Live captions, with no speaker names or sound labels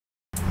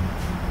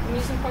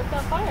Amusement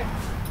Park.fire.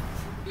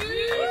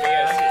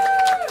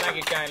 Thank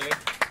you kindly.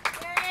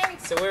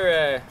 So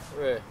we're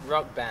a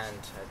rock band,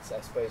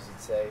 I suppose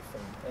you'd say, from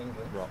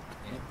England. Rock.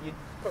 Yeah. You'd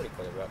probably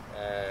call it rock.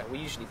 We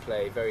usually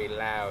play very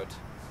loud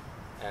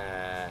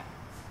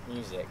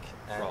music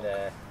and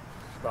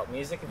rock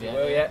music, if you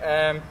will.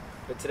 Yeah.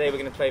 But today we're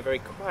going to play very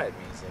quiet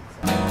music.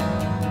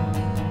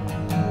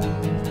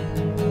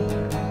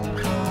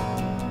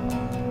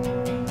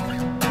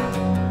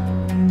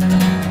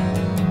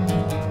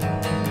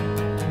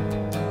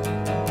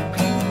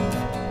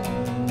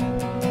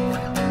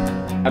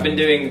 I've been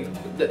doing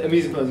the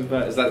Amusement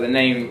Parks is like the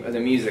name of the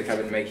music I've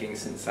been making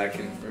since I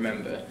can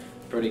remember.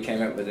 Probably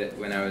came up with it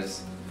when I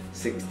was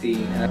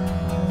 16.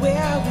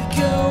 Where are we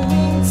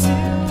going to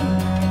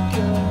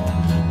go?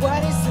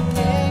 What is the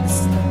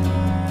next?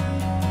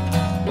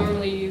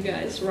 Normally you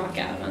guys rock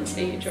out on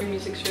stage, your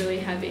music's really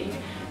heavy,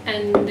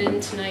 and then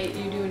tonight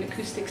you do an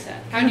acoustic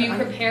set. How do you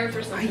prepare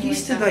for something like that? I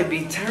used to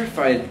be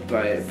terrified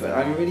by it, but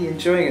I'm really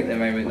enjoying it at the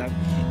moment.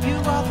 You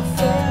are the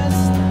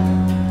first.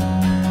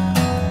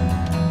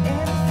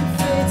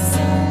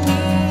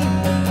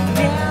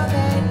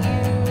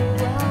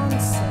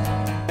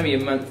 Maybe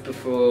a month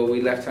before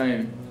we left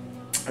home,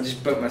 I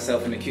just booked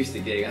myself an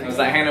acoustic gig. I was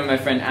like hanging out with my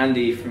friend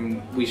Andy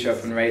from We Show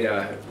Up on Radar,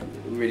 a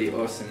really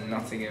awesome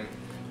Nottingham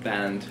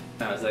band.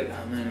 And I was like,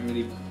 oh man, I'm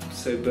really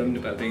so bummed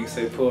about being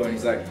so poor. And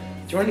he's like, do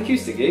you want an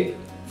acoustic gig?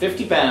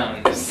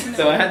 £50.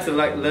 So I had to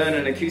like learn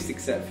an acoustic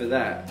set for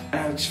that.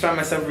 And I just found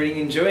myself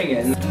really enjoying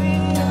it.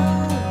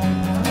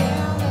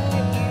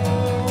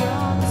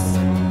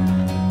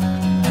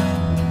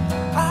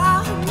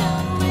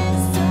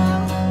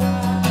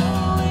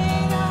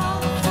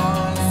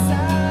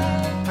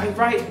 I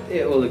write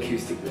it all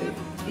acoustically.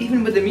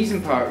 Even with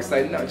amusement parks,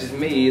 like not just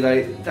me,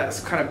 like that's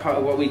kind of part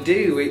of what we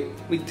do.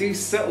 We do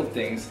subtle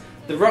things.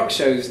 The rock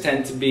shows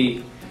tend to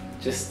be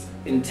just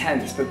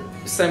intense, but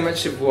so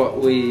much of what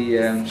we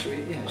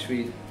should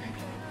we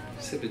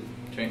sip a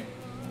drink?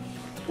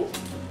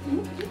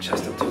 Should I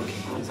stop talking?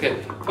 It's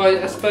good.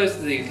 Well, I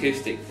suppose the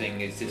acoustic thing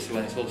is just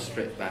when it's all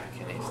stripped back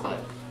and it's like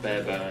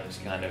bare bones,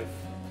 kind of,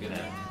 you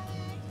know.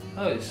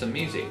 Oh, there's some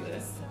music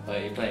there.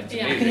 Like you're playing some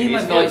music. I can hear my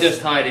it's not voice.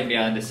 just hiding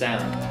behind a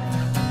sound.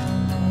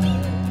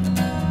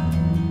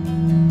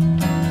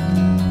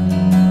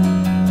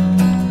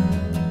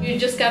 You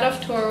just got off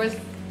tour with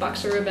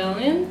Boxer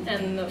Rebellion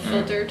and the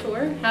Filter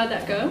tour. How'd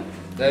that go?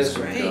 That was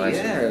great,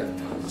 yeah.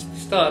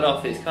 Started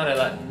off, it's kind of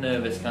like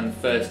nervous kind of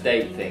first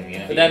date thing, you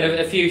know. But then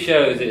a few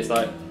shows, it's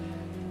like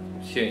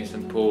shooting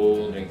some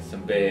pool, drinking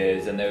some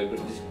beers, and they were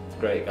just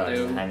great guys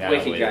to hang out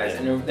with. Wicked guys,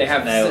 and they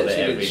have nailed such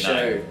it a good every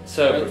show. night.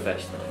 So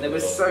professional. They were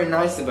so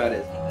nice about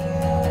it.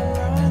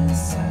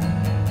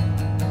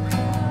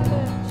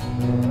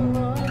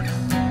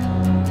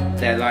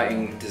 Their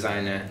lighting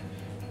designer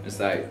was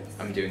like,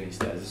 I'm doing these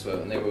guys as well,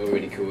 and they were all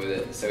really cool with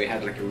it. So we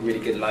had like a really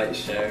good light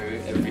show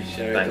every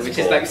show, which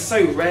is like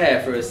so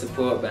rare for a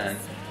support band.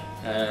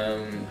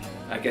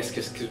 I guess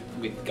because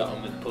we got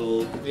on with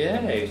Paul.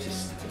 Yeah, he was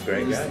just a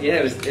great guy.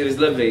 Yeah, it was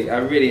lovely. I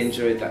really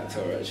enjoyed that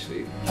tour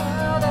actually.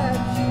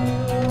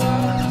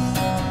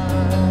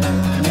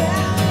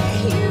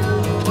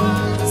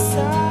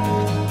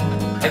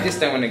 I just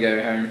don't want to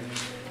go home.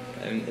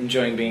 I'm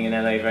enjoying being in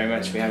LA very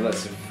much. We have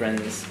lots of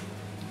friends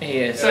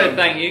here. So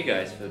thank you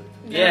guys for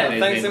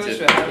thanks so much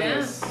for having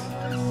us.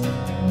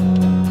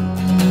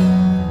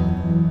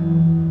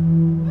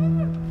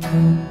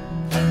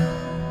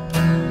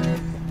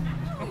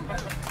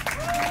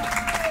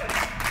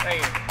 Thank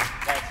you.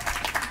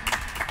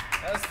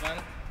 That was fun.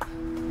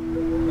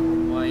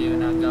 Why are you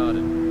in our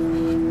garden?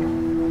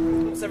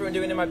 What's everyone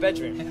doing in my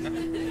bedroom?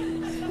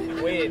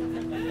 Weird.